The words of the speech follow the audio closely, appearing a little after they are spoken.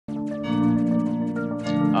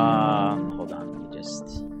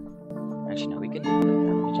just... Actually, no, we can do it like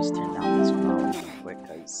that. Let me just turn down this one real quick,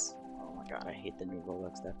 because... Oh my god, I hate the new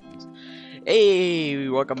Roblox deafness. Hey,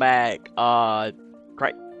 welcome back.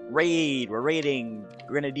 Raid. We're raiding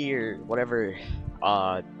Grenadier, whatever.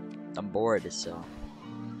 I'm bored, so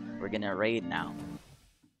we're gonna raid now.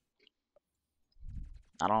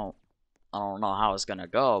 I don't know how it's gonna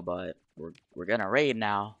go, but we're gonna raid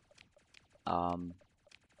now.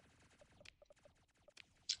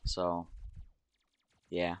 So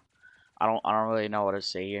yeah, I don't really know what to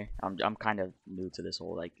say here. I'm kind of new to this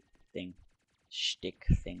whole like shtick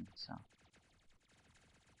thing, so.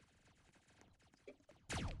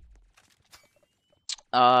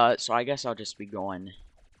 So I guess I'll just be going.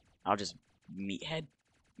 I'll just meathead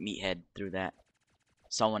through that.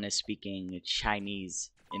 Someone is speaking Chinese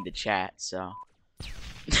in the chat, so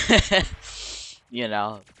you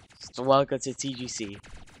know. So welcome to TGC.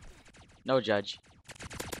 No judge.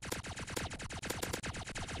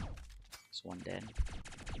 It's one dead.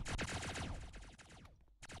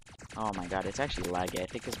 Oh my god, it's actually laggy. I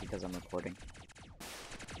think it's because I'm recording.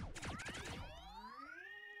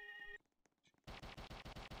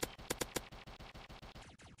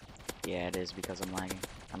 Yeah, it is because I'm lagging.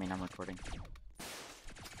 I mean, I'm recording.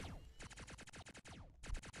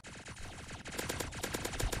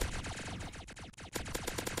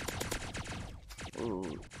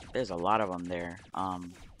 Ooh, there's a lot of them there. I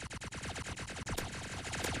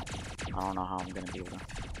don't know how I'm gonna be able to.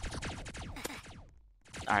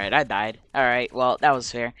 Alright, I died. Alright, well, that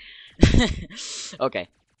was fair. Okay.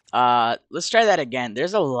 Let's try that again.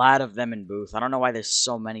 There's a lot of them in booth. I don't know why there's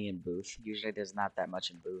so many in booth. Usually there's not that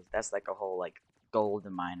much in booth. That's like a whole, like, gold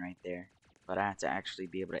mine right there. But I have to actually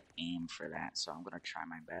be able to aim for that, so I'm gonna try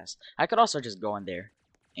my best. I could also just go in there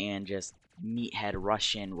and just meathead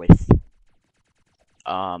rush in with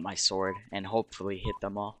my sword and hopefully hit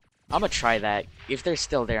them all. I'm gonna try that. If they're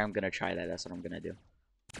still there, I'm gonna try that. That's what I'm gonna do.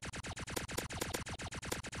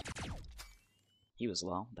 He was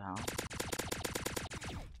low. The hell?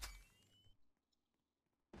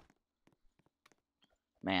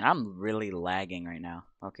 Man, I'm really lagging right now.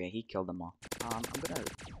 Okay, he killed them all. I'm gonna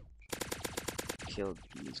kill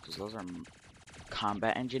these because those are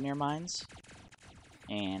combat engineer mines,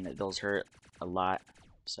 and those hurt a lot.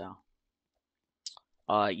 So,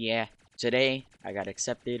 yeah. Today I got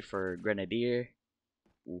accepted for grenadier.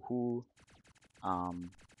 Woohoo!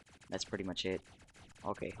 That's pretty much it.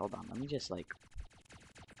 Okay, hold on. Let me just like.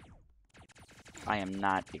 I am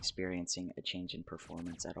not experiencing a change in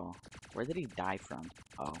performance at all. Where did he die from?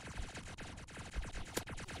 Oh.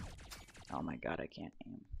 Oh my god, I can't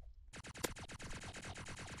aim.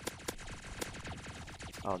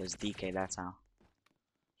 Oh, there's DK, that's how.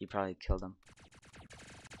 He probably killed him.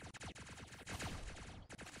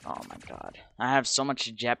 Oh my god. I have so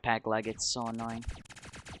much jetpack lag, it's so annoying.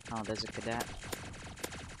 Oh, there's a cadet.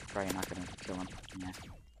 Probably not gonna kill him. Yeah.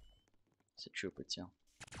 It's a trooper too.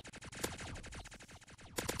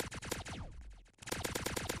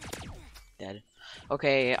 Dead.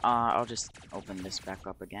 Okay, I'll just open this back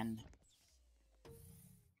up again.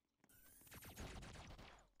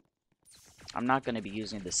 I'm not going to be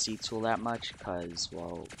using the C tool that much because,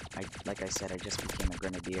 well, like I said, I just became a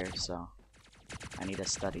grenadier, so I need to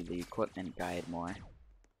study the equipment guide more.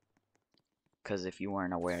 Because if you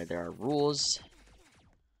weren't aware, there are rules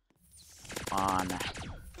on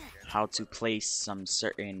how to place some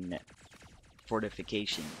certain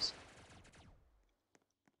fortifications.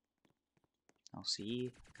 Oh,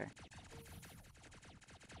 see? Okay.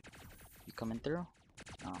 You coming through?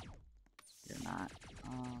 No. You're not.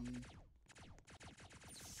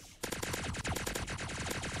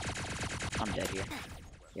 I'm dead here.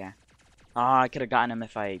 Yeah. I could have gotten him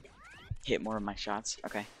if I hit more of my shots.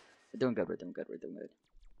 Okay. We're doing good, we're doing good, we're doing good.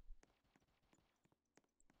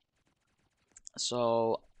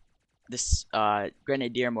 So, this,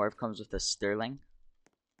 Grenadier morph comes with a Sterling.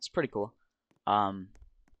 It's pretty cool. I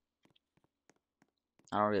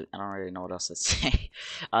don't really know what else to say.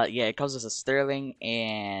 Yeah, it comes with a Sterling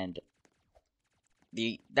and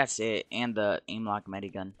that's it, and the aim lock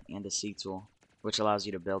medigun and the C tool, which allows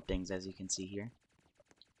you to build things, as you can see here.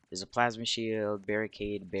 There's a plasma shield,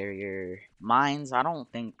 barricade, barrier, mines. I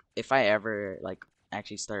don't think if I ever like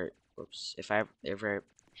actually start. Whoops. If I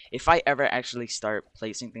ever actually start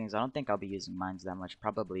placing things, I don't think I'll be using mines that much.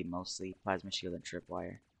 Probably mostly plasma shield and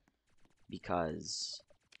tripwire, because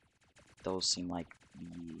those seem like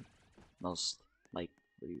the most, like,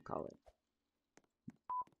 what do you call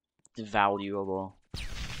it? Valuable.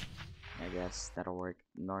 I guess that'll work.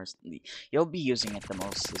 You'll be using it the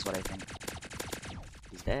most, is what I think.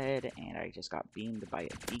 He's dead, and I just got beamed by a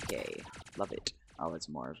DK. Love it. Oh, it's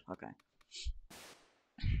more. Okay.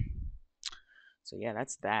 So yeah,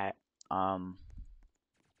 that's that. Um,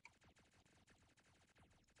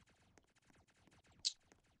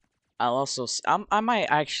 I might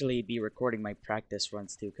actually be recording my practice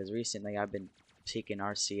runs too, because recently I've been taking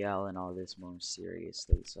RCL and all this more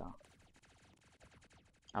seriously. So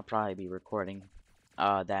I'll probably be recording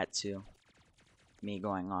that too. Me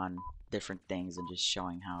going on different things and just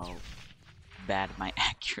showing how bad my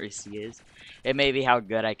accuracy is. And maybe how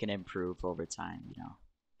good I can improve over time, you know.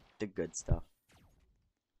 The good stuff.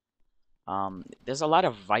 There's a lot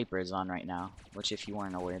of Vipers on right now, which if you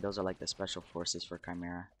weren't aware, those are like the special forces for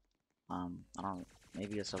Chimera. I don't,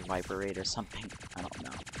 maybe it's a Viper raid or something. I don't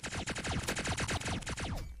know.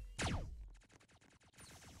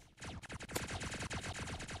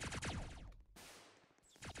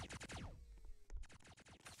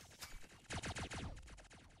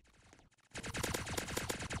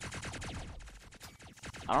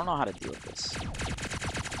 I don't know how to deal with this.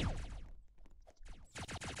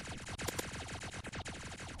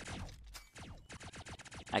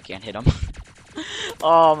 I can't hit him.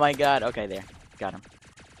 Oh my god. Okay, there. Got him.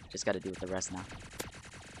 Just gotta deal with the rest now.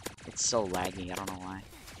 It's so laggy. I don't know why.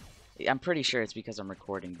 I'm pretty sure it's because I'm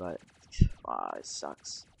recording, but it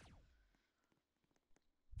sucks.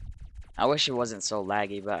 I wish it wasn't so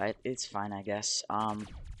laggy, but it's fine, I guess. Oh,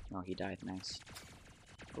 he died. Nice.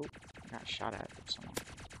 Oh, I got shot at from someone.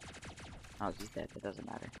 Oh, he's dead. It doesn't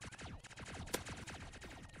matter.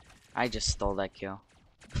 I just stole that kill.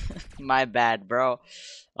 My bad, bro.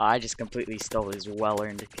 Oh, I just completely stole his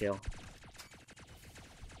well-earned kill.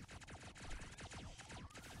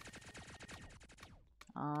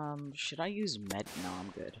 Should I use med? No, I'm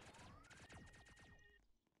good.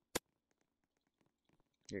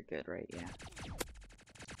 You're good, right? Yeah.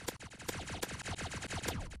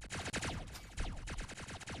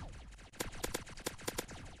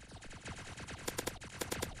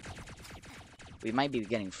 We might be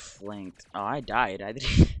getting flanked. Oh, I died. I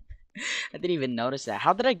didn't I didn't even notice that.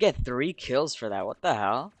 How did I get 3 kills for that? What the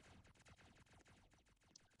hell?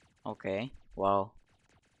 Okay. Well,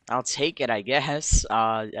 I'll take it, I guess.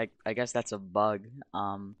 I guess that's a bug.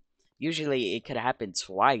 Usually it could happen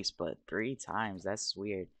twice, but 3 times, that's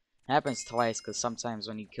weird. It happens twice because sometimes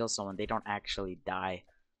when you kill someone, they don't actually die.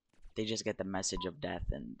 They just get the message of death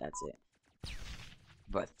and that's it.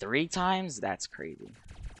 But 3 times? That's crazy.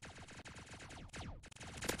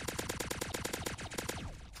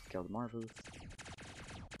 Killed Marvu.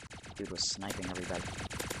 Dude was sniping everybody.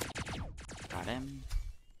 Got him.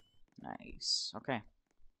 Nice. Okay.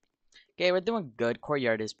 Okay, we're doing good.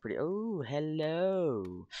 Courtyard is pretty. Oh,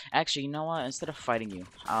 hello. Actually, you know what? Instead of fighting you,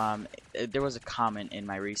 there was a comment in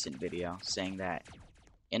my recent video saying that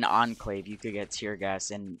in Enclave you could get tear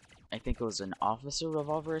gas, and I think it was an officer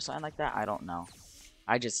revolver or something like that. I don't know.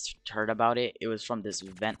 I just heard about it. It was from this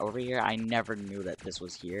vent over here. I never knew that this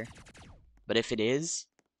was here. But if it is,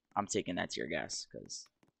 I'm taking that tear gas, because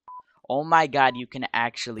oh my god, you can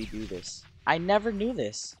actually do this. I never knew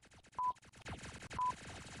this.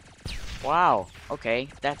 Wow, okay,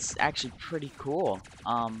 that's actually pretty cool.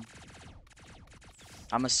 I'm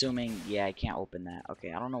assuming, yeah, I can't open that.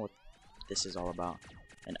 Okay, I don't know what this is all about.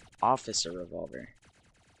 An officer revolver.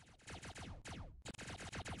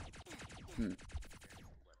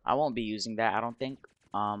 I won't be using that, I don't think.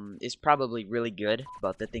 It's probably really good,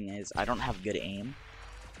 but the thing is, I don't have good aim.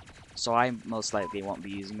 So I most likely won't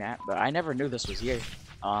be using that, but I never knew this was here.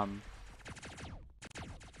 Learn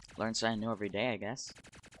something new every day, I guess.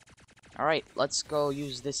 Alright, let's go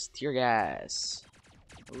use this tear gas.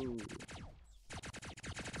 Ooh.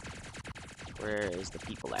 Where is the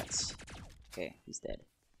people at? Okay, he's dead.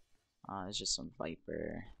 It's just some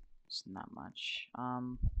Viper. It's not much.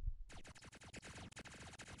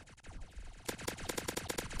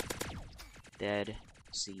 Dead.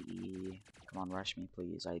 CE. Come on, rush me,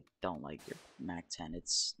 please. I don't like your Mac 10.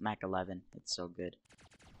 It's Mac 11. It's so good.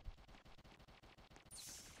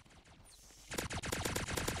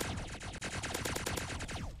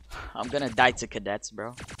 I'm gonna die to cadets,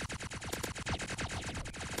 bro.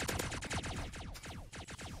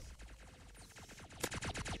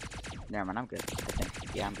 Never mind, I'm good. I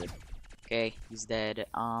think. Yeah, I'm good. Okay, he's dead.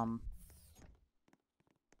 No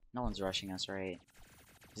one's rushing us, right?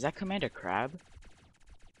 Is that Commander Crab?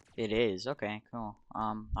 It is. Okay, cool.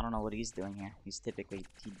 I don't know what he's doing here. He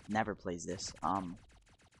never plays this.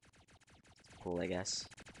 Cool, I guess.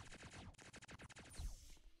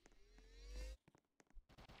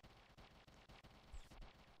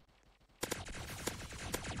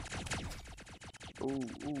 Ooh,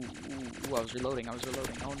 I was reloading.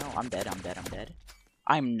 Oh no, I'm dead.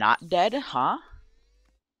 I'm not dead, huh?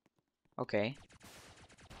 Okay.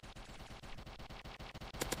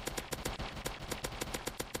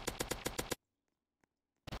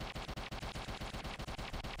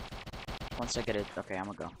 once I get it, okay,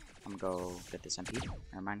 I'm gonna go get this MP.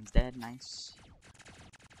 Never mind, he's dead. Nice.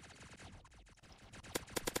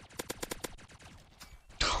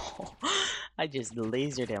 I just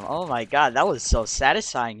lasered him. Oh my god, that was so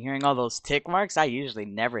satisfying hearing all those tick marks. I usually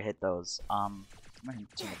never hit those. I'm gonna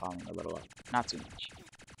turn the volume a little up. Not too much.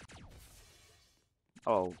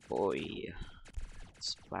 Oh boy.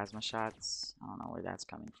 It's plasma shots. I don't know where that's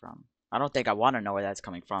coming from. I don't think I want to know where that's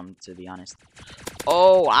coming from, to be honest.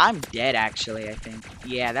 Oh, I'm dead actually, I think.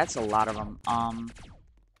 Yeah, that's a lot of them. I'm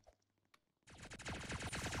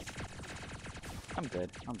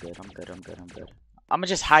good. I'm good. I'm gonna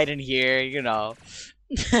just hide in here, you know.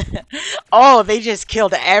 Oh, they just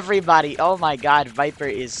killed everybody. Oh my god, Viper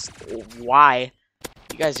is... Why?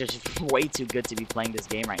 You guys are just way too good to be playing this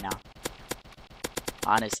game right now.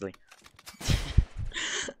 Honestly.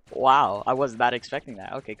 Wow, I was not expecting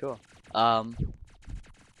that. Okay, cool.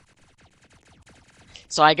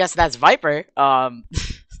 So I guess that's Viper.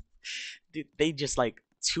 Dude, they just like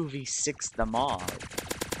 2v6 them all.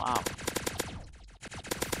 Wow.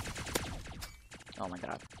 Oh my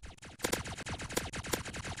god.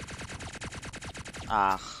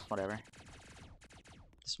 Ah, whatever.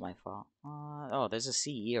 It's my fault. Oh, there's a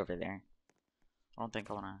CE over there. I don't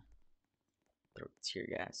think I wanna throw tear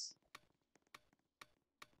gas.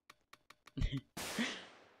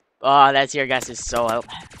 Oh, that tear gas is so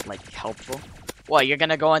helpful. What, you're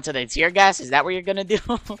gonna go into the tear gas? Is that what you're gonna do?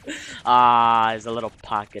 There's a little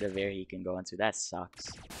pocket of air you can go into. That sucks.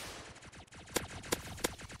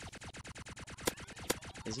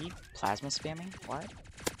 Is he plasma spamming? What?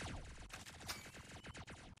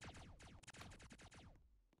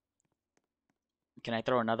 Can I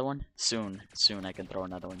throw another one? Soon. Soon I can throw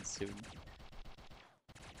another one. Soon.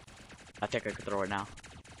 I think I could throw it now.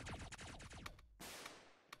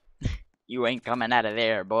 You ain't coming out of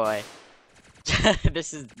there, boy.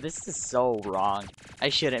 This is so wrong. I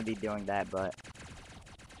shouldn't be doing that, but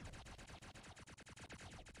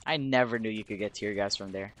I never knew you could get tear gas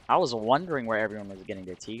from there. I was wondering where everyone was getting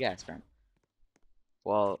their tear gas from.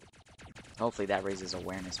 Well, hopefully that raises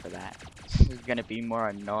awareness for that. It's gonna be more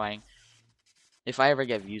annoying. If I ever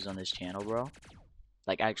get views on this channel, bro,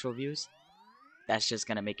 like actual views, that's just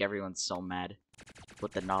gonna make everyone so mad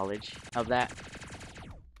with the knowledge of that.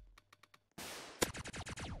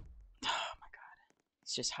 Oh my god.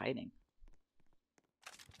 It's just hiding.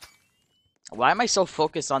 Why am I so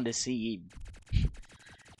focused on the CE?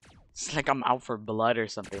 It's like I'm out for blood or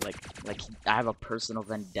something. Like I have a personal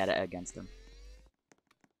vendetta against him.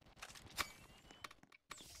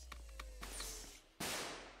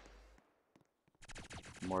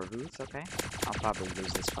 More roots, okay. I'll probably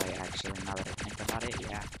lose this fight actually, now that I think about it.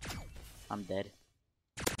 Yeah. I'm dead.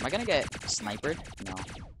 Am I gonna get sniped? No.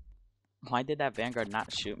 Why did that Vanguard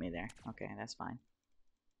not shoot me there? Okay, that's fine.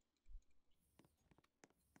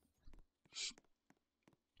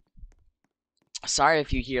 Sorry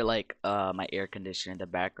if you hear like my air conditioner in the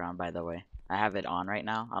background, by the way. I have it on right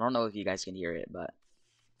now. I don't know if you guys can hear it, but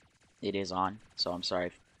it is on. So I'm sorry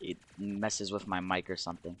if it messes with my mic or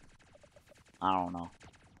something. I don't know.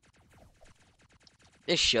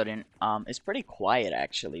 It shouldn't. It's pretty quiet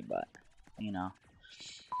actually, but you know,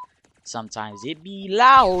 sometimes it be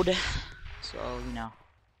loud. So, you know.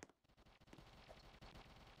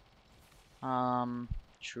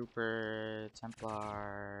 Trooper,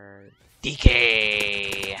 Templar,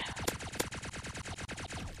 DK.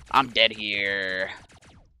 I'm dead here.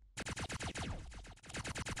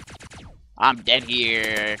 I'm dead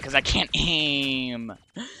here because I can't aim.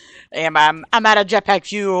 I'm out of jetpack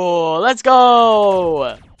fuel. Let's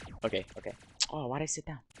go. Okay. Oh, why'd I sit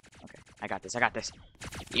down? Okay, I got this.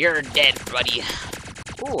 You're dead, buddy.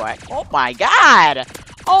 Ooh, oh my god.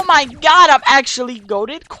 Oh my god, I'm actually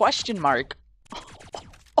goated? Question mark.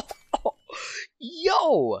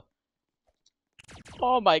 Yo.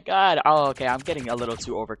 Oh my god. Oh, okay, I'm getting a little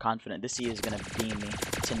too overconfident. This is gonna beam me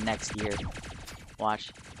to next year.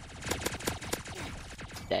 Watch.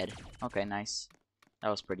 Dead. Okay, nice. That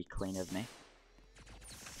was pretty clean of me.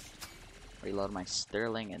 Reload my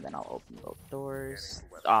Sterling and then I'll open both doors.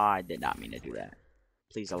 Oh, I did not mean to do that.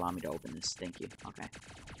 Please allow me to open this. Thank you. Okay.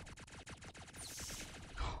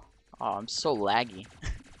 Oh, I'm so laggy.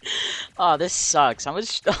 Oh, this sucks. How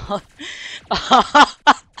much?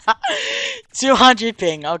 200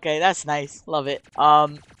 ping. Okay, that's nice. Love it.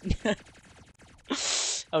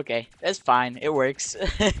 Okay, that's fine. It works.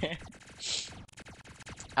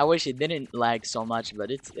 I wish it didn't lag so much, but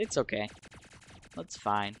it's okay. That's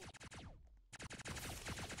fine.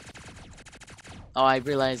 Oh, I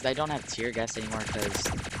realized I don't have tear gas anymore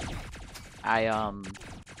because I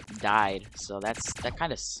died. So that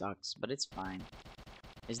kind of sucks, but it's fine.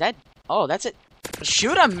 Is that? Oh, that's it.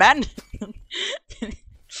 Shoot him, man!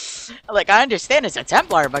 Like, I understand it's a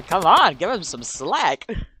Templar, but come on, give him some slack.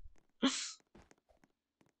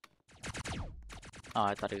 Oh,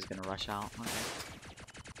 I thought he was gonna rush out. Okay.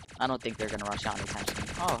 I don't think they're gonna rush out anytime soon.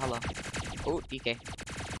 Oh, hello. Oh, DK.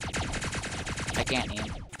 I can't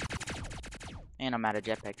aim. And I'm out of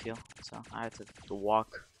jetpack fuel, so I have to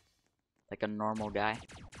walk like a normal guy.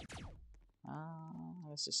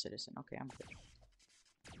 That's a citizen. Okay, I'm good.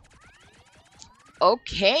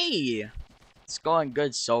 Okay, it's going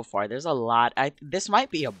good so far. There's a lot. This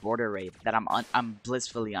might be a border raid that I'm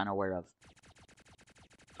blissfully unaware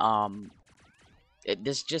of.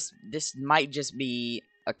 This might just be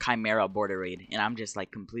a chimera border raid, and I'm just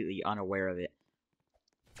like completely unaware of it.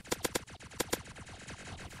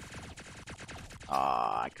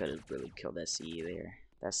 I could have really killed that CE there.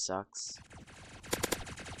 That sucks.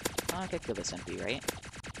 I could kill this MP, right?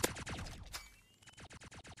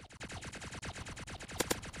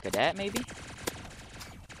 Cadet, maybe?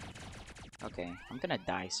 Okay, I'm gonna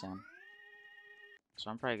die soon. So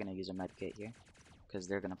I'm probably gonna use a med kit here. Because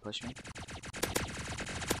they're gonna push me.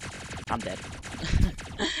 I'm dead.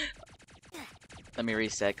 Let me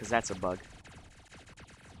reset, because that's a bug.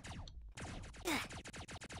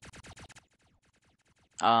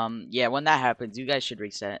 Yeah, when that happens, you guys should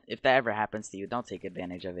reset. If that ever happens to you, don't take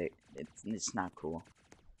advantage of it. It's not cool.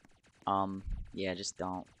 Yeah, just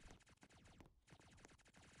don't.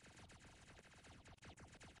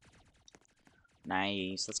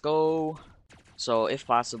 Nice, let's go. So, if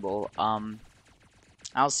possible,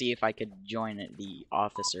 I'll see if I could join the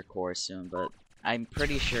officer corps soon, but I'm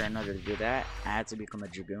pretty sure in order to do that, I had to become a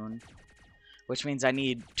dragoon. Which means I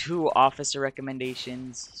need 2 officer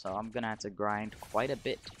recommendations, so I'm gonna have to grind quite a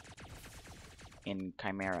bit in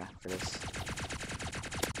Chimera for this.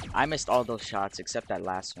 I missed all those shots except that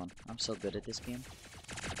last one. I'm so good at this game.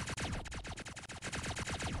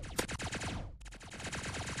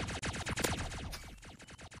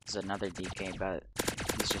 There's another DK, but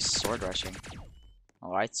he's just sword rushing.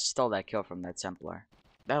 Oh, I stole that kill from that Templar.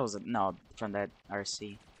 That was no, from that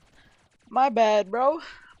RC. My bad, bro.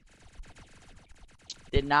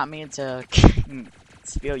 Did not mean to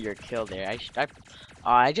steal your kill there.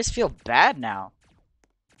 I just feel bad now.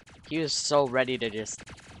 He was so ready to just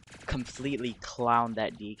completely clown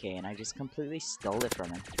that DK, and I just completely stole it from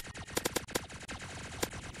him.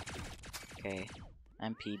 Okay,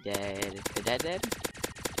 MP dead. Cadet dead?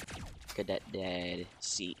 Cadet dead.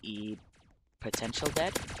 CE potential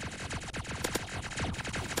dead?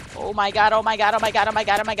 Oh my god, oh my god, oh my god, oh my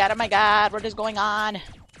god, oh my god, oh my god, what is going on?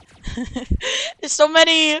 There's so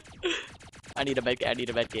many! I need a medkit, I need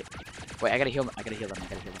a medkit. Wait, I gotta heal them, I gotta heal them, I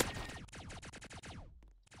gotta heal them.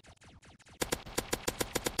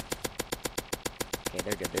 Okay,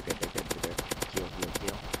 they're good, they're good, they're good, they're good. Heal, heal,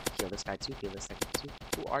 heal. Heal this guy too, heal this guy too.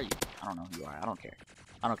 Who are you? I don't know who you are, I don't care.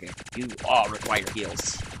 I don't care. You all require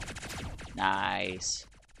heals. Nice.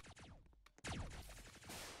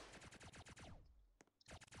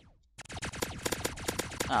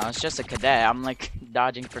 Oh, it's just a cadet. I'm like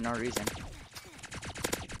dodging for no reason.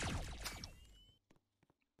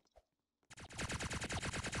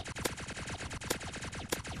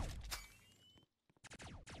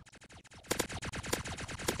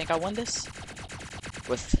 You think I won this?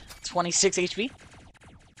 With 26 HP?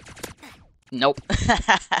 Nope. It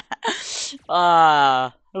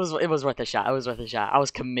was worth a shot. It was worth a shot. I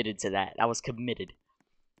was committed to that. I was committed.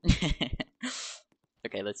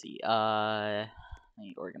 Okay, let's see. Let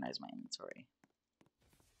me organize my inventory.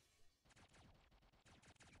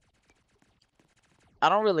 I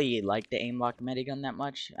don't really like the aim lock medigun that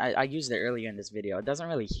much. I used it earlier in this video. It doesn't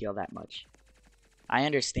really heal that much. I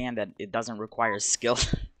understand that it doesn't require skill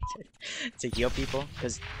to heal people,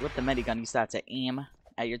 because with the medigun you still have to aim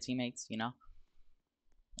at your teammates, you know?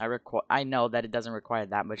 I know that it doesn't require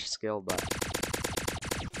that much skill, but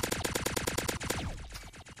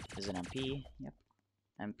there's an MP. Yep.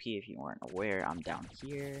 MP, if you weren't aware, I'm down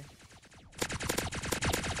here.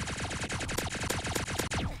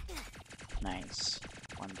 Nice.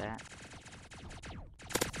 Won that.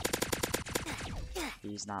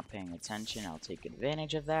 He's not paying attention. I'll take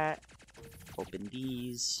advantage of that. Open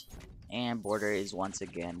these. And border is once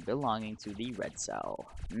again belonging to the red cell.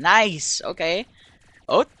 Nice! Okay.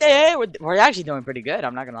 Okay, we're actually doing pretty good,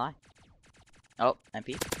 I'm not gonna lie. Oh,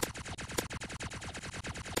 MP.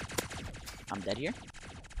 I'm dead here.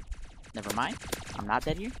 Never mind. I'm not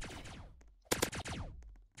dead here.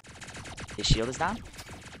 His shield is down.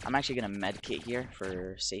 I'm actually gonna medkit here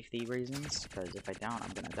for safety reasons, because if I don't,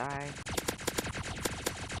 I'm gonna die.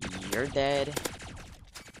 You're dead.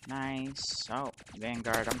 Nice. Oh,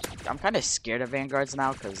 Vanguard. I'm kind of scared of Vanguards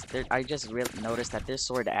now because I just really noticed that this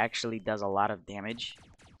sword actually does a lot of damage.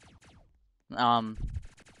 And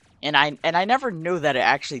I never knew that it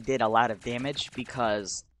actually did a lot of damage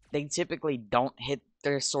because they typically don't hit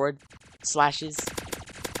their sword slashes.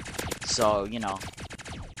 So, you know,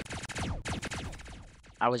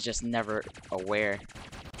 I was just never aware.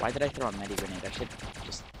 Why did I throw a medi grenade? I should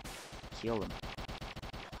just heal him.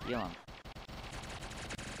 Heal him.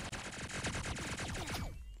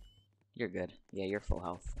 You're good. Yeah, you're full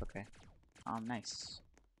health. Okay. Nice.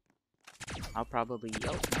 I'll probably...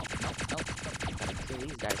 Oh, no. Gotta kill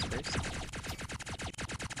these guys first.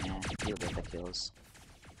 And deal with the kills.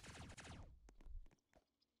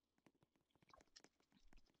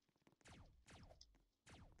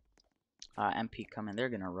 MP coming. They're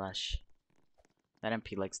gonna rush. That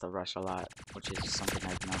MP likes to rush a lot, which is something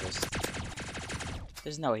I've noticed.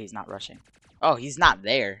 There's no way he's not rushing. Oh, he's not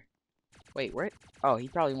there. Wait, where? Oh, he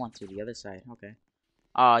probably went to the other side. Okay.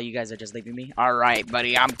 Oh, you guys are just leaving me? Alright,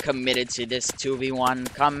 buddy. I'm committed to this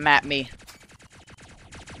 2v1. Come at me.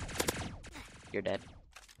 You're dead.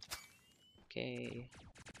 Okay.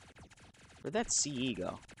 Where'd that CE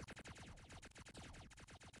go?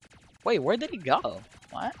 Wait, where did he go?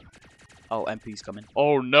 What? Oh, MP's coming.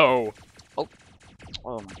 Oh, no. Oh.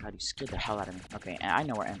 Oh, my God. You scared the hell out of me. Okay, and I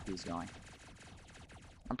know where MP's going.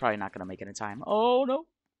 I'm probably not going to make it in time. Oh, no.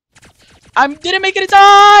 I didn't make it in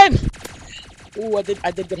time! Ooh, I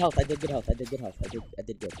did good health. I did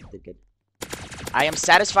good. I am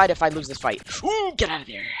satisfied if I lose this fight. Ooh, get out of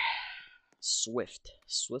there. Swift.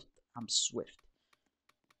 I'm swift.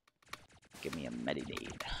 Give me a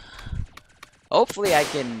medidate. Hopefully I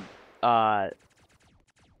can,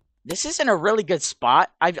 this isn't a really good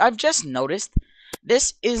spot. I've just noticed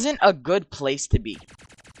this isn't a good place to be.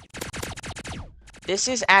 This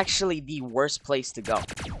is actually the worst place to go.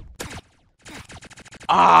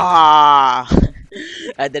 Ah!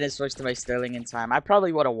 I didn't switch to my Sterling in time. I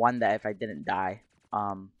probably would have won that if I didn't die.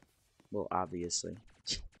 Well, obviously.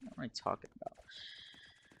 What am I talking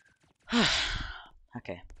about?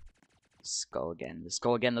 Okay. Let's go again.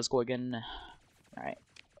 Alright.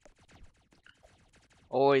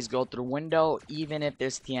 Always go through window, even if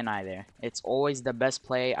there's TNI there. It's always the best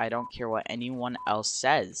play. I don't care what anyone else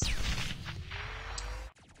says.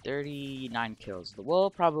 39 kills. We'll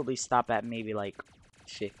probably stop at maybe like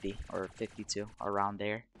 50 or 52, around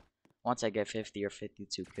there. Once I get 50 or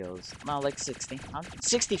 52 kills. No, like 60.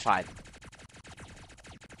 65.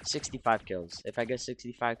 65 kills. If I get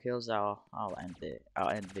 65 kills, I'll end it. I'll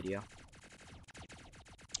end the video.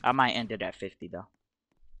 I might end it at 50 though.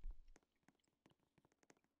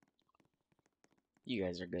 You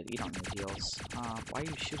guys are good. You don't need heals. Why are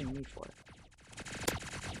you shooting me for?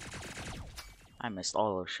 I missed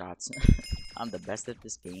all those shots. I'm the best at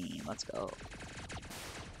this game. Let's go.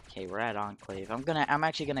 Okay, we're at Enclave. I'm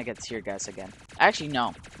actually gonna get tear gas again. Actually,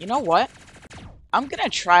 no. You know what? I'm gonna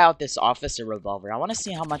try out this officer revolver. I want to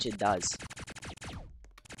see how much it does.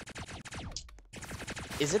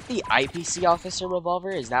 Is it the IPC officer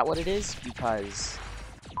revolver? Is that what it is? Because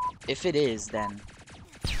if it is, then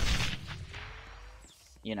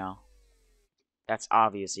you know, that's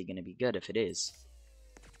obviously gonna be good if it is.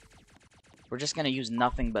 We're just gonna use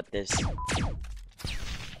nothing but this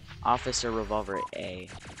officer revolver A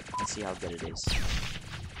and see how good it is.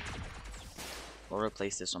 We'll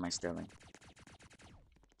replace this with my Sterling.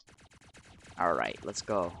 Alright, let's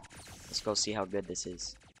go. Let's go see how good this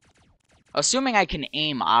is. Assuming I can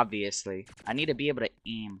aim, obviously. I need to be able to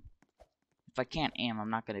aim. If I can't aim,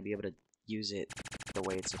 I'm not gonna be able to use it the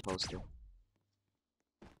way it's supposed to.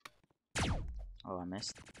 Oh, I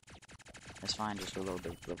missed. That's fine, just reload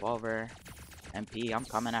the revolver. MP, I'm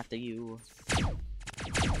coming after you.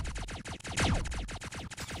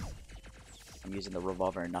 I'm using the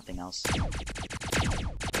revolver and nothing else.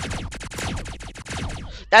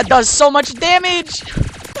 That does so much damage!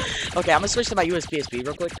 Okay, I'm gonna switch to my USPSP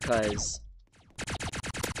real quick, because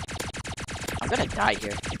I'm gonna die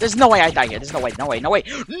here. There's no way I die here. There's no way, no way, no way.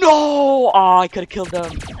 No! Oh, I could have killed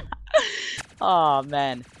them. Oh,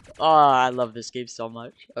 man. Oh, I love this game so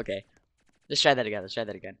much. Okay. Let's try that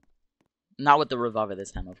again. Not with the revolver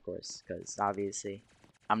this time, of course, because obviously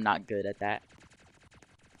I'm not good at that.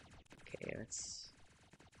 Okay, let's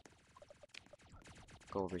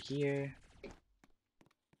go over here.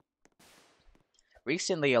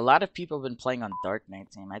 Recently, a lot of people have been playing on Dark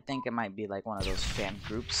Knight Team. I think it might be like one of those fan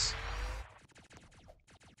groups.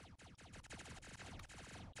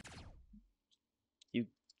 You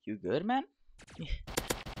good, man?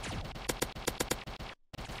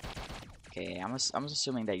 Okay, I'm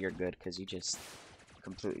assuming that you're good because you just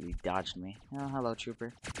completely dodged me. Oh, hello,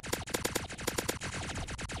 trooper.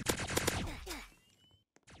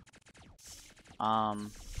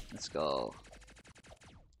 Let's go.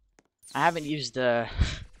 I haven't used the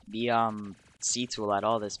C tool at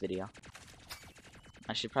all this video.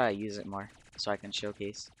 I should probably use it more so I can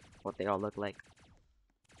showcase what they all look like.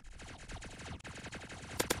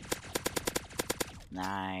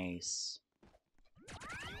 Nice.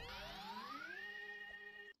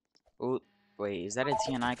 Oh, wait, is that a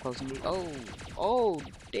TNI closing me? Oh,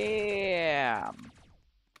 damn.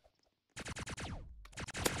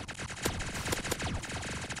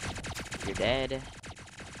 You're dead.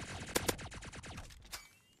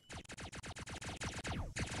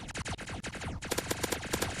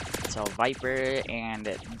 Tell Viper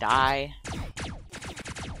and die.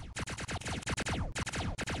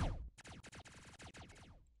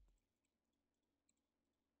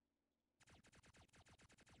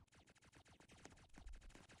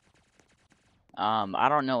 I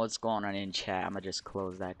don't know what's going on in chat. I'm gonna just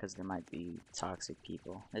close that because there might be toxic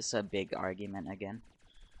people. It's a big argument again.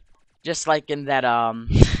 Just like in that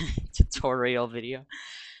tutorial video.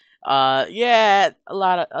 Yeah, a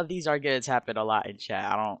lot of these arguments happen a lot in chat.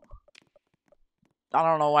 I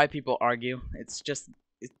don't know why people argue. It's just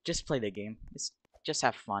play the game. Just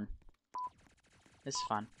have fun. It's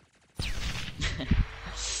fun.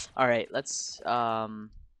 All right, let's oh,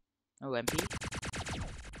 MP.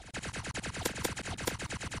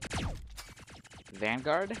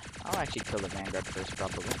 Vanguard? I'll actually kill the Vanguard first,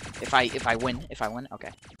 probably. If I win,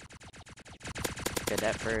 okay. Get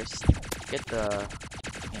that first. Get the,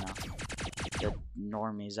 you know, the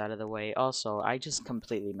normies out of the way. Also, I just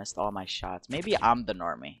completely missed all my shots. Maybe I'm the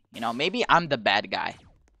normie. You know, maybe I'm the bad guy.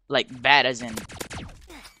 Like, bad as in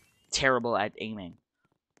terrible at aiming.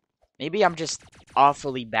 Maybe I'm just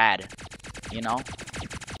awfully bad. You know?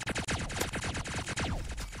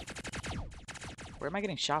 Where am I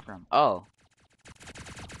getting shot from? Oh.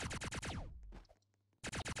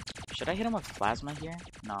 Should I hit him with plasma here?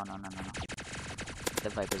 No. The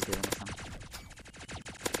Viper's dealing with him.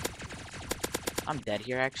 I'm dead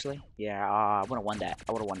here, actually. Yeah, I would've won that.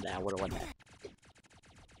 I would've won that.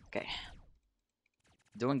 Okay.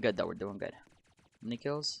 Doing good, though. We're doing good. How many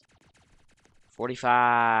kills?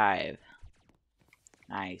 45.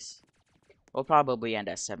 Nice. We'll probably end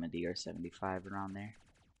at 70 or 75, around there.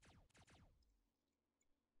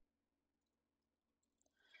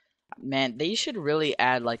 Man, they should really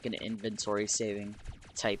add like an inventory saving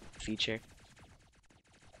type feature.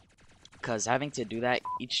 Because having to do that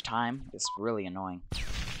each time is really annoying.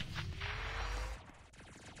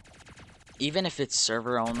 Even if it's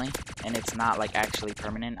server only and it's not like actually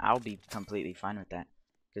permanent, I'll be completely fine with that.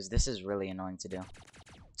 Because this is really annoying to do.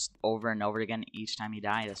 Just over and over again each time you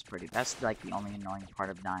die. That's like the only annoying part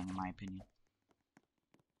of dying, in my opinion.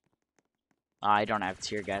 I don't have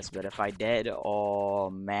tear gas, but if I did,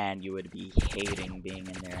 oh man, you would be hating being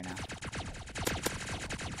in there now.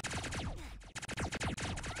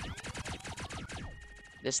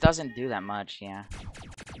 This doesn't do that much, yeah.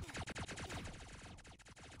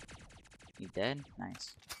 You dead?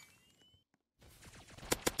 Nice.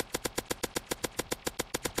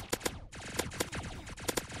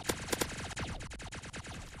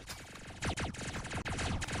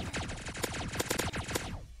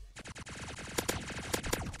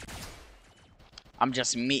 I'm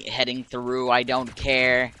just meat heading through. I don't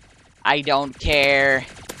care. I don't care.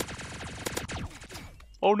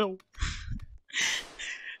 Oh no.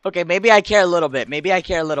 Okay, maybe I care a little bit.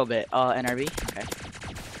 NRB. Okay.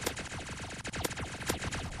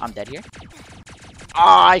 I'm dead here.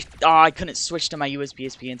 I couldn't switch to my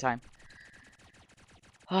USPSP in time.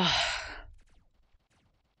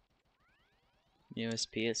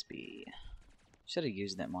 USPSP. Should have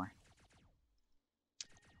used it more.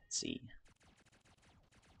 Let's see.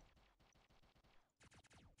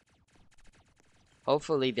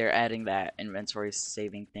 Hopefully they're adding that inventory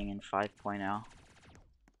saving thing in 5.0.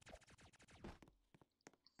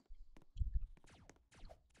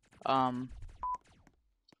 I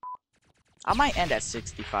might end at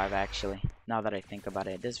 65 actually, now that I think about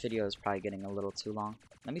it. This video is probably getting a little too long.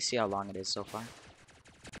 Let me see how long it is so far.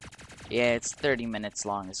 Yeah, it's 30 minutes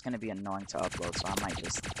long. It's gonna be annoying to upload, so I might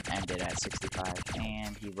just end it at 65.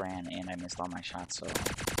 And he ran and I missed all my shots, so...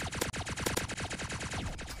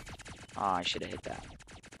 Oh, I should have hit that.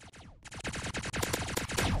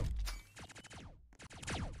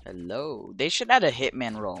 Hello. They should add a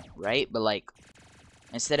hitman role, right? But like,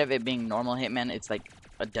 instead of it being normal hitman, it's like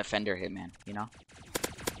a defender hitman, you know?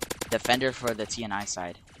 Defender for the TNI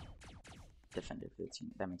side. Defender for the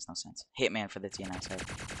TNI. That makes no sense. Hitman for the TNI side.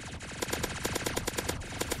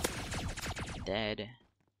 Dead.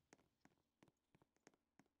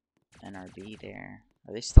 NRB there.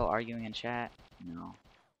 Are they still arguing in chat? No.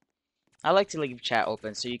 I like to leave chat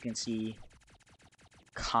open so you can see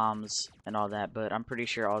comms and all that, but I'm pretty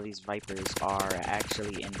sure all these vipers are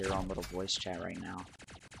actually in their own little voice chat right now.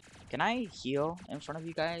 Can I heal in front of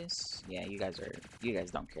you guys? Yeah, you guys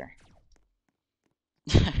don't care.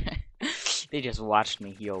 They just watched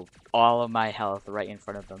me heal all of my health right in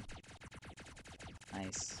front of them.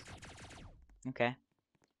 Nice. Okay.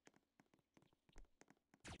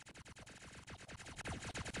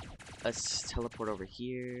 Let's teleport over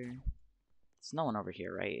here. There's no one over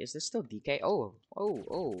here, right? Is this still DK? Oh,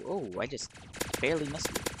 I just barely missed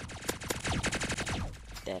it.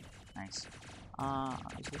 Dead. Nice.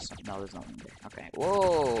 Is there some? No, there's no one there. Okay.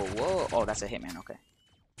 Whoa. Oh, that's a hitman. Okay.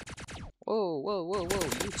 Whoa.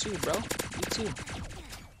 You too, bro. You too.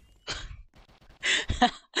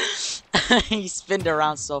 He spinned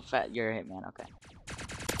around so fast. You're a hitman. Okay.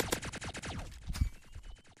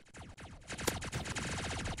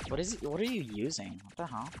 What is it? What are you using? What the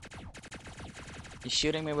hell? You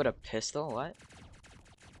shooting me with a pistol? What?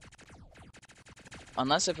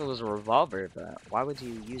 Unless if it was a revolver, but why would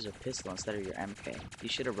you use a pistol instead of your MK? You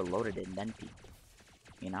should have reloaded it and then peeked.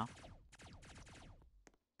 You know?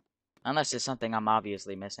 Unless it's something I'm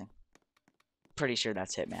obviously missing. Pretty sure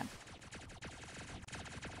that's Hitman.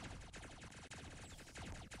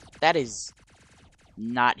 That is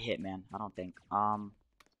not Hitman, I don't think.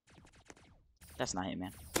 That's not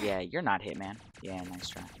Hitman. Yeah, you're not Hitman. Yeah, nice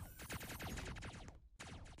try.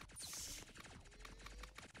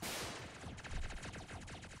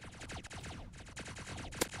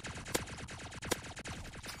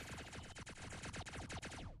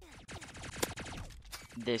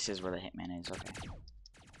 This is where the hitman is, okay.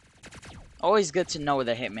 Always good to know where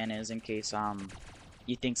the hitman is in case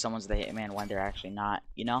you think someone's the hitman when they're actually not,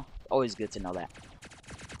 you know? Always good to know that.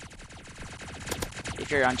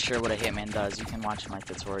 If you're unsure what a hitman does, you can watch my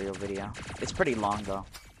tutorial video. It's pretty long though.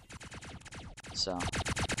 So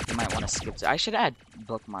you might want to skip to I should add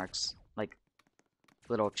bookmarks, like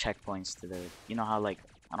little checkpoints to the, you know how like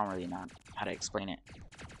I don't really know how to explain it.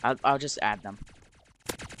 I'll just add them.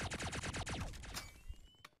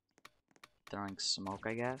 Throwing smoke,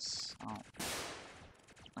 I guess. Oh.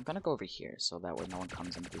 I'm gonna go over here so that way no one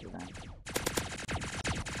comes in through the vent.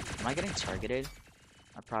 Am I getting targeted?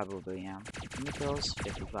 I probably am. How many kills?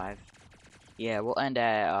 55. Yeah, we'll end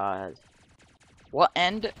at we'll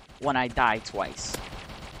end when I die twice.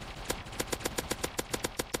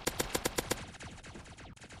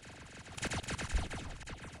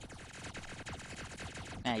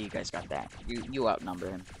 Yeah, you guys got that. You outnumber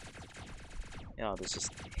him. Oh, there's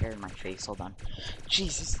just hair in my face. Hold on.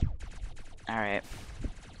 Jesus. Alright.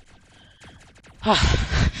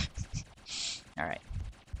 Alright.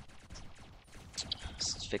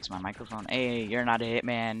 Let's fix my microphone. Hey, you're not a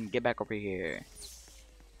hitman. Get back over here.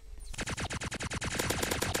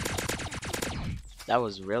 That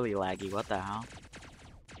was really laggy. What the hell?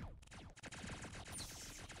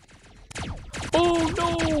 Oh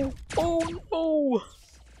no! Oh no!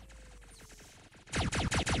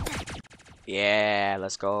 Yeah,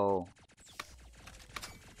 let's go.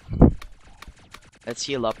 Let's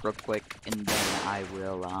heal up real quick, and then I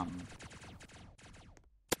will,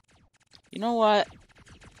 you know what?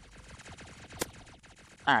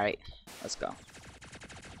 Alright, let's go.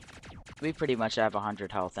 We pretty much have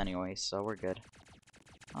 100 health anyway, so we're good.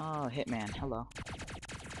 Oh, Hitman, hello.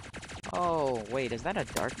 Oh, wait, is that a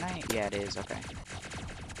Dark Knight? Yeah, it is, okay.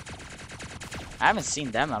 I haven't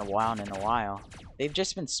seen them in a while. They've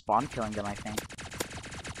just been spawn killing them, I think.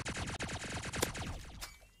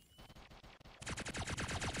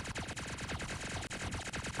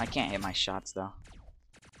 I can't hit my shots, though.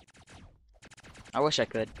 I wish I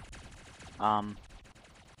could. I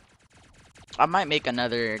might make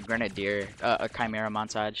another grenadier, a chimera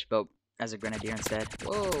montage, but as a grenadier instead.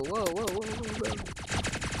 Whoa.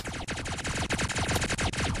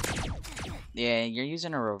 Yeah, you're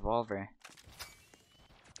using a revolver.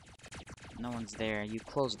 No one's there. You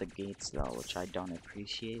close the gates though, which I don't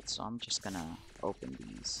appreciate, so I'm just gonna open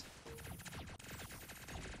these.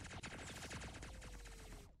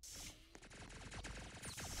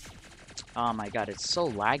 Oh my god, it's so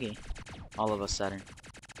laggy all of a sudden.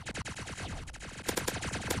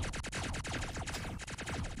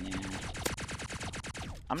 Yeah.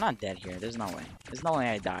 I'm not dead here. There's no way. There's no way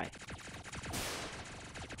I die.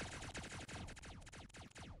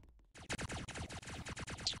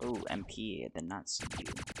 Ooh, MP, I did not see you.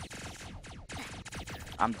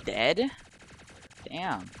 I'm dead?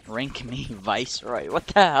 Damn. Rank me Viceroy. What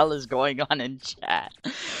the hell is going on in chat?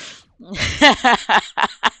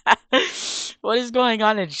 What is going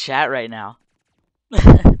on in chat right now?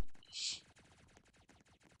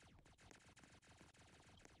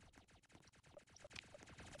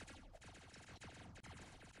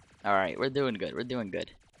 Alright, we're doing good. We're doing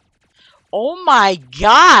good. Oh my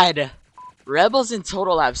god! Rebels in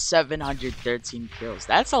total have 713 kills.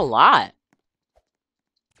 That's a lot.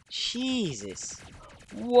 Jesus.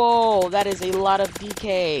 Whoa, that is a lot of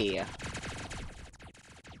DK.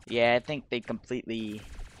 Yeah, I think they completely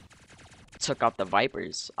took out the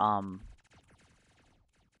Vipers.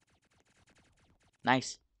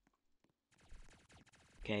 Nice.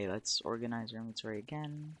 Okay, let's organize our inventory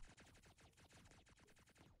again.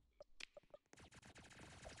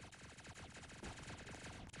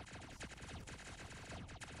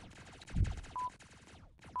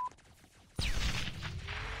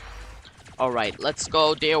 Alright, let's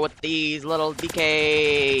go deal with these little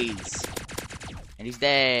DKs. And he's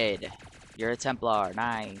dead. You're a Templar.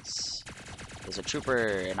 Nice. There's a trooper,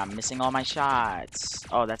 and I'm missing all my shots.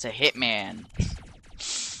 Oh, that's a hitman.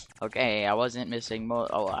 Okay, I wasn't missing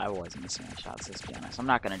oh, I was missing my shots, let's be honest. I'm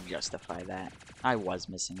not gonna justify that. I was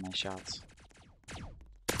missing my shots.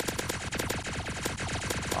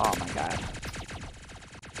 Oh my god.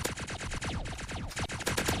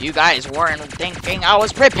 You guys weren't thinking I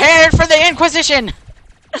was prepared for the Inquisition!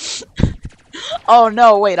 Oh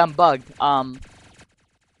no, wait, I'm bugged.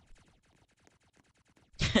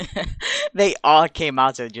 They all came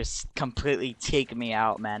out to just completely take me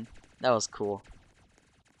out, man. That was cool.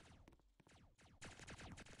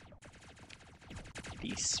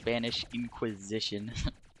 The Spanish Inquisition.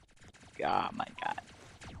 Oh my god.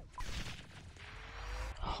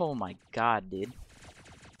 Oh my god, dude.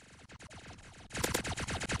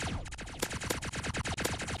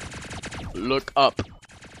 Look up.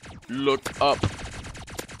 Look up.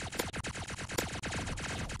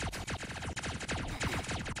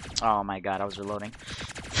 Oh my god, I was reloading.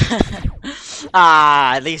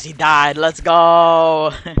 Ah, at least he died. Let's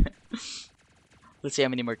go. Let's see how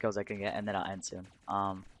many more kills I can get, and then I'll end soon.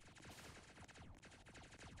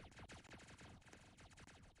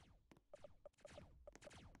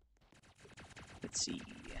 Let's see.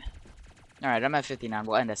 Alright, I'm at 59.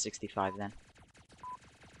 We'll end at 65 then.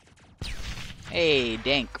 Hey,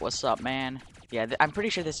 Dink. What's up, man? Yeah, I'm pretty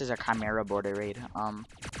sure this is a Chimera border raid.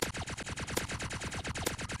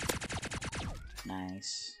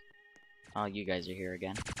 Nice. Oh, you guys are here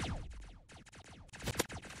again.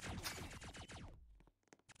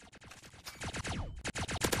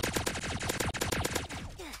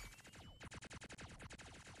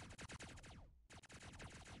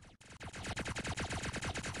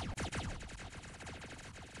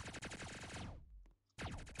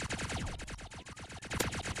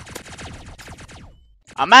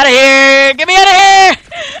 I'm out of here! Get me out of here!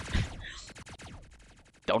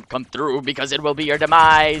 Don't come through because it will be your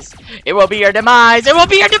demise. It will be your demise. It will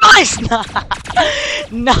be your demise.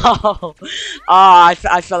 No. Oh, I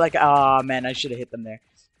felt like, oh man, I should have hit them there.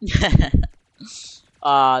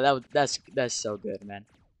 That's so good, man.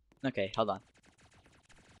 Okay, hold on.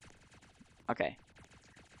 Okay.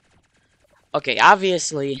 Okay,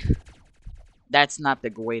 obviously, that's not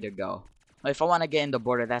the way to go. If I want to get in the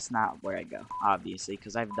border, that's not where I go, obviously,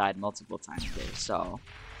 because I've died multiple times there. So,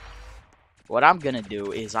 what I'm gonna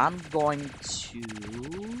do is I'm going to...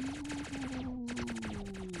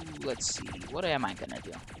 Let's see, what am I gonna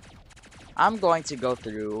do? I'm going to go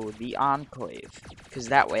through the Enclave, because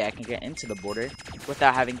that way I can get into the border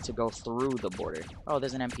without having to go through the border. Oh,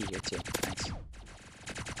 there's an MP here too. Nice.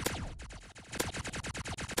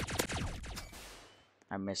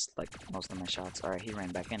 I missed, like, most of my shots. Alright, he ran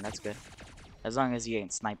back in. That's good. As long as he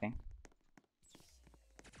ain't sniping.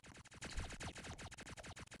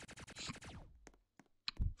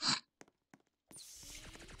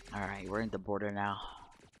 Alright, we're in the border now.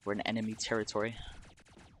 We're in enemy territory.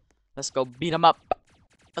 Let's go beat him up.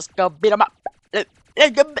 Let's go beat him up. I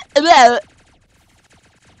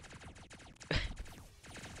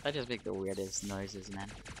just make the weirdest noises,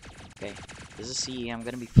 man. Okay, this is CE. I'm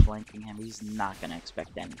gonna be flanking him. He's not gonna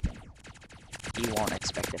expect anything. He won't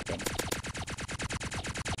expect a thing.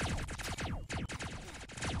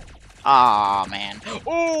 Ah, man.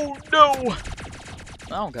 Oh no!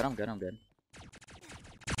 Oh, I'm good. I'm good. I'm good.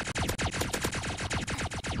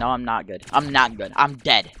 No, I'm not good. I'm not good. I'm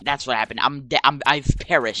dead. That's what happened. I'm dead. I've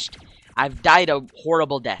perished. I've died a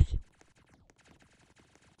horrible death.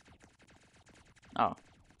 Oh,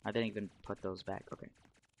 I didn't even put those back. Okay.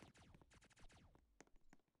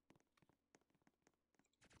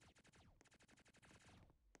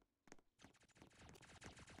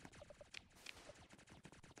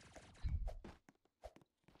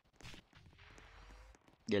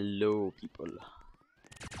 Hello, people.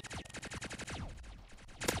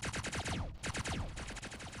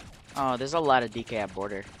 Oh, there's a lot of DK at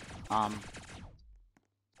border. Oh,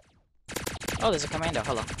 there's a commando.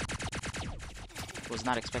 Hello. Was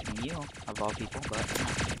not expecting you, of all people, but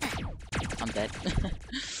you know, I'm dead.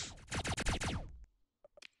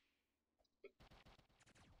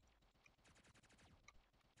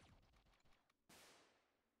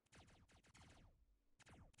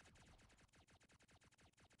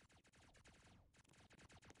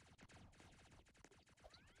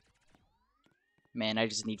 Man, I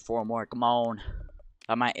just need 4 more. Come on.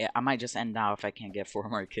 I might just end now if I can't get 4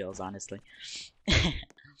 more kills, honestly.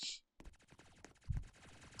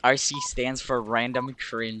 RC stands for random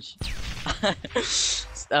cringe.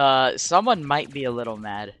 Someone might be a little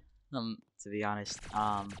mad. To be honest.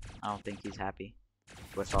 I don't think he's happy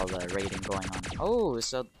with all the raiding going on. Oh,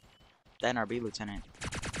 so the NRB lieutenant.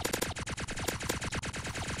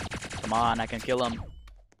 Come on, I can kill him.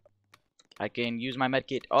 I can use my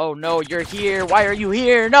medkit. Oh no, you're here. Why are you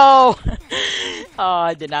here? No! Oh,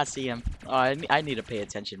 I did not see him. Oh, I need to pay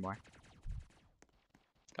attention more.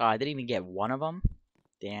 Oh, I didn't even get one of them?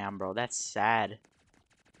 Damn, bro, that's sad.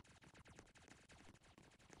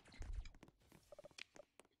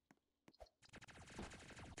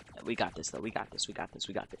 We got this, though. We got this. We got this.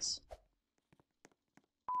 We got this.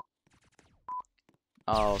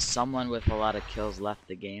 Oh, someone with a lot of kills left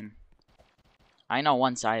the game. I know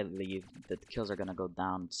once I leave, the kills are gonna go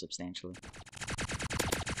down substantially.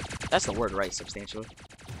 That's the word, right? Substantially.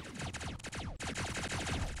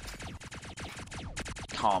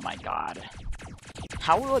 Oh my god.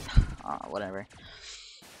 How would... Oh, whatever.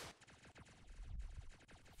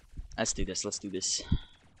 Let's do this. Let's do this.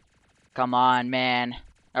 Come on, man.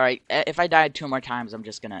 Alright, if I died 2 more times, I'm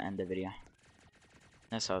just gonna end the video.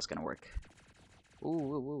 That's how it's gonna work.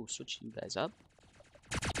 Ooh, switch you guys up.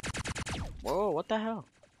 Whoa, what the hell?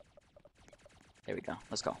 There we go.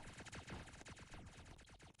 Let's go.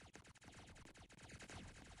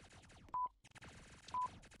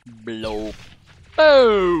 Blow.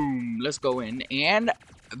 Boom! Let's go in and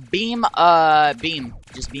beam, beam.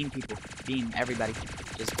 Just beam people. Beam everybody.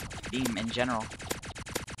 Just beam in general.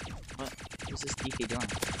 What is this DK doing?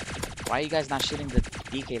 Why are you guys not shooting the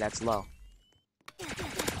DK that's low?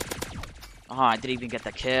 Oh, I didn't even get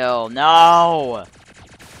the kill. No!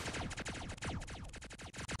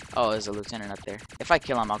 Oh, there's a lieutenant up there. If I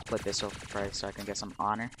kill him, I'll clip it so I can get some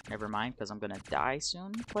honor. Never mind, because I'm gonna die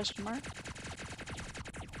soon? Question mark.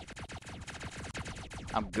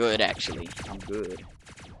 I'm good, actually. I'm good.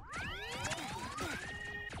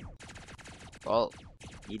 Oh,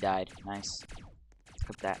 he died. Nice.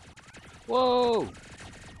 Clip that. Whoa!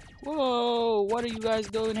 Whoa! What are you guys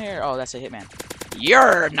doing here? Oh, that's a hitman.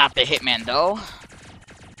 You're not the hitman, though.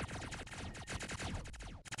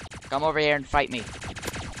 Come over here and fight me.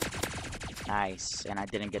 Nice. And I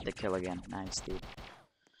didn't get the kill again. Nice, dude.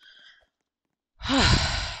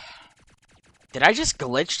 Did I just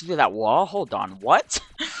glitch through that wall? Hold on. What?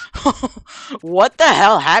 What the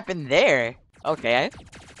hell happened there? Okay.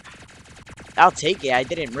 I'll take it. I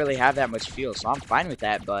didn't really have that much fuel, so I'm fine with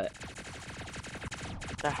that, but...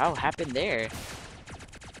 What the hell happened there?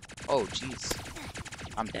 Oh, jeez.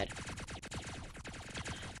 I'm dead.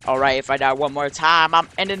 Alright, if I die one more time, I'm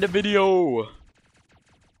ending the video!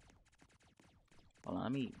 Hold on,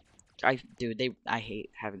 let me... Dude, I hate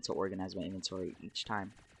having to organize my inventory each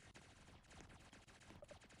time.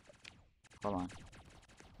 Hold on.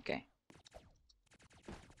 Okay.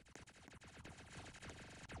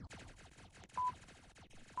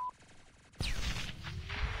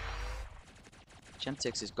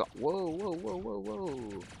 Gemtix is gone.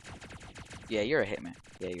 Whoa. Yeah, you're a hitman.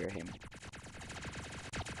 Yeah, you're a hitman.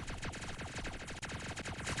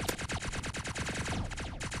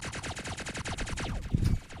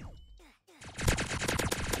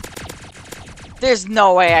 There's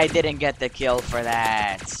no way I didn't get the kill for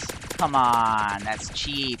that. Come on, that's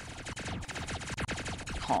cheap.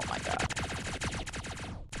 Oh my god.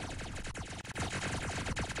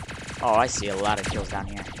 Oh, I see a lot of kills down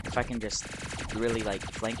here. If I can just really, like,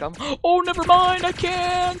 flank them. Oh, never mind, I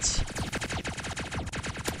can't!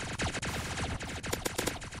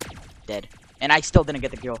 Dead. And I still didn't get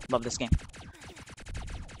the kill. Love this game.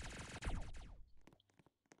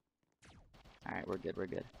 Alright, we're good, we're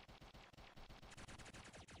good.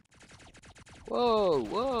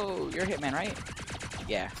 Whoa, you're a hitman, right?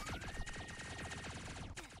 Yeah.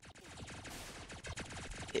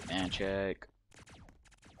 Hitman check.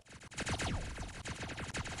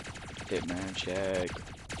 Hitman check.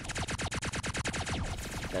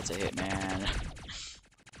 That's a hitman.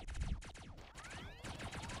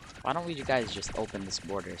 Why don't we you guys just open this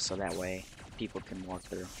border so that way people can walk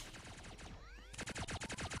through?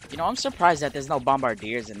 You know, I'm surprised that there's no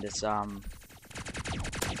bombardiers in this, I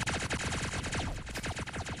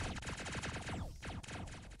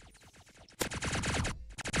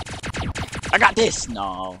got this!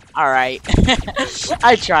 No. Alright.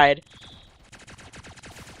 I tried.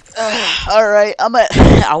 Alright,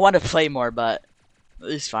 I want to play more, but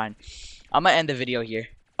it's fine. I'm gonna end the video here.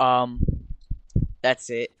 That's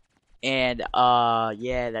it. And,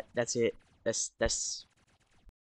 yeah, that's it. That's